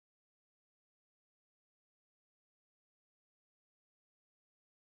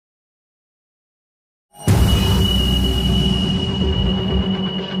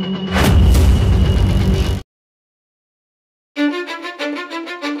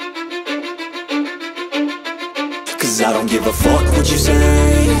'cause I don't give a fuck what you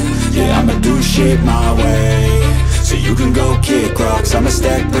say. Yeah, I'ma do shit my way. So you can go kick rocks, I'ma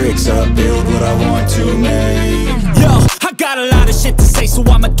stack bricks up, build what I want to make. Yo, I got a lot of shit to say, so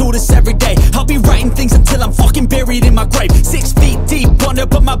I'ma do this every day. I'll be writing things until I'm fucking buried in my grave. 6 feet deep under,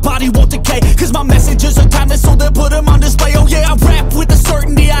 but my body won't decay, 'cause my messages are timeless, so they'll put them on display. Oh yeah, I rap with a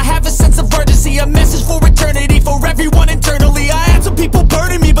certainty, I have a sense of urgency, a message for eternity, for everyone internally. I had some people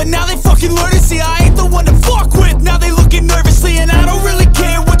burning me, but now they fucking learn to see I ain't the one to fuck with. Now they looking nervously, and I don't really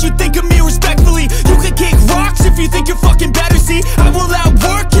care what you think of me, respectfully. You can kick rocks if you think you're fucking better, see. I will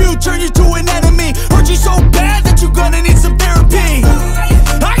outwork you, turn you to an enemy, hurt you so bad that you're gonna need some therapy.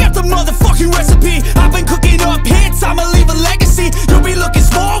 I got the motherfucking recipe, I've been cooking up hits, I'ma leave a legacy. You'll be looking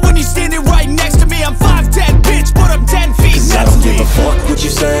small when you're standing right next to me. I'm 5'10", bitch, but I'm 10 feet mentally. I don't give a fuck what you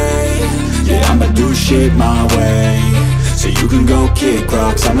say. Yeah, I'ma do shit my way. So you can go kick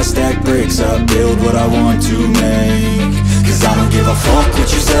rocks, I'ma stack bricks up, build what I want to make. 'Cause I don't give a fuck what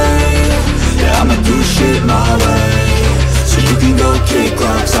you say. Yeah, I'ma do shit my way. So you can go kick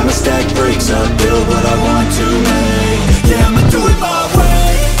rocks, I'ma stack bricks up, build what I want to make. Yeah, I'ma do it my way.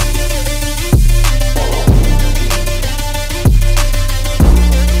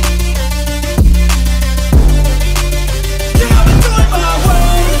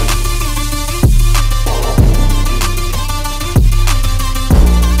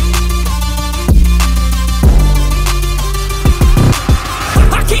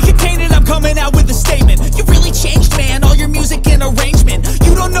 Coming out with a statement. You really changed, man, all your music and arrangement.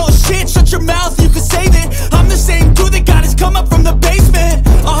 You don't know shit, shut your mouth, you can save it. I'm the same dude that got his come up from the basement.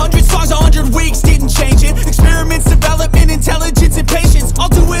 100 songs, 100 weeks, didn't change it. Experiments, development, intelligence, and patience. I'll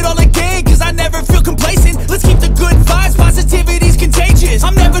do it all again, 'cause I never feel complacent. Let's keep the good vibes, positivity's contagious.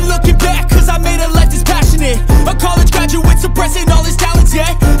 I'm never looking back, 'cause I made a life that's passionate. A college graduate suppressing all his talents,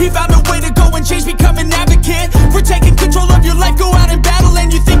 yeah. He found a way to go and change, become an advocate for taking control of your life, go out and battle.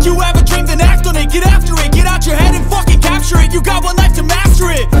 And you think you have a dream, then act on it, get after it, get out your head and fucking capture it. You got one life to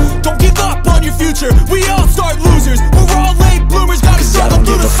master it. Don't give up on your future, we all start losers. We're all late bloomers, gotta struggle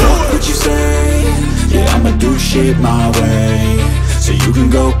through the sewer. I don't give a fuck what you say. Yeah, I'ma do shit my way. So you can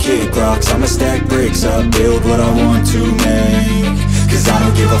go kick rocks, I'ma stack bricks up, build what I want to make. 'Cause I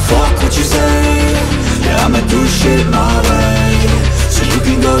don't give a fuck what you say. Yeah, I'ma do shit my way. So you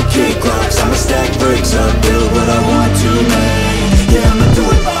can go kick rocks, I'ma stack bricks up, build